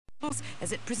bottles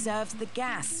as it preserves the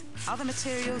gas. Other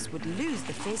materials would lose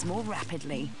the fizz more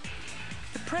rapidly.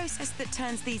 The process that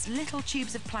turns these little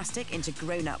tubes of plastic into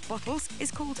grown-up bottles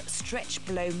is called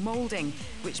stretch-blow moulding,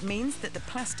 which means that the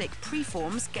plastic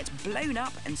preforms get blown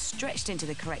up and stretched into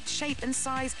the correct shape and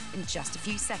size in just a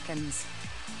few seconds.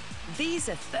 These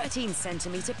are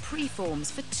 13-centimetre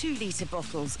preforms for 2-litre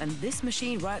bottles, and this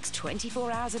machine works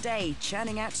 24 hours a day,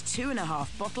 churning out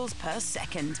 2.5 bottles per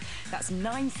second. That's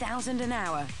 9,000 an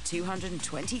hour,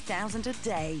 220,000 a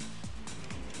day.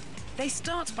 They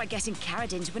start by getting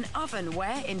carried into an oven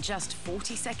where, in just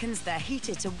 40 seconds, they're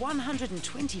heated to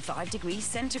 125 degrees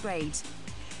centigrade.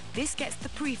 This gets the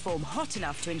preform hot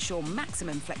enough to ensure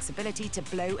maximum flexibility to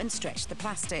blow and stretch the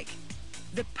plastic.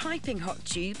 The piping hot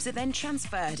tubes are then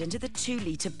transferred into the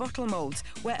 2-litre bottle mould,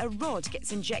 where a rod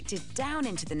gets injected down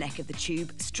into the neck of the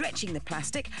tube, stretching the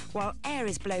plastic, while air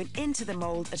is blown into the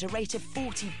mould at a rate of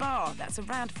 40 bar, that's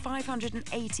around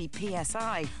 580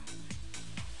 psi.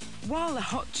 While the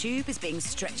hot tube is being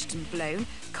stretched and blown,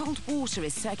 cold water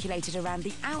is circulated around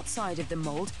the outside of the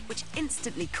mould, which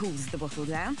instantly cools the bottle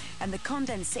down, and the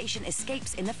condensation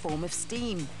escapes in the form of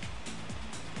steam.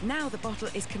 Now the bottle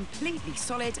is completely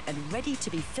solid and ready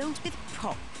to be filled with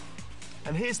pop.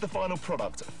 And here's the final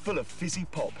product, full of fizzy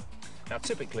pop. Now,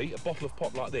 typically, a bottle of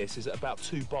pop like this is at about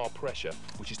 2 bar pressure,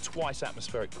 which is twice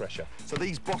atmospheric pressure. So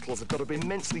these bottles have got to be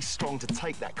immensely strong to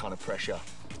take that kind of pressure.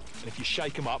 And if you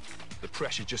shake them up, the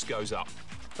pressure just goes up.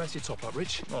 Fancy your top up,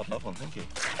 Rich? Oh, I'd love one, thank you.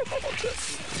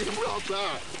 Well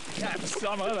done. Have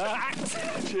some of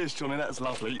that. Cheers, Johnny, that was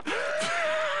lovely.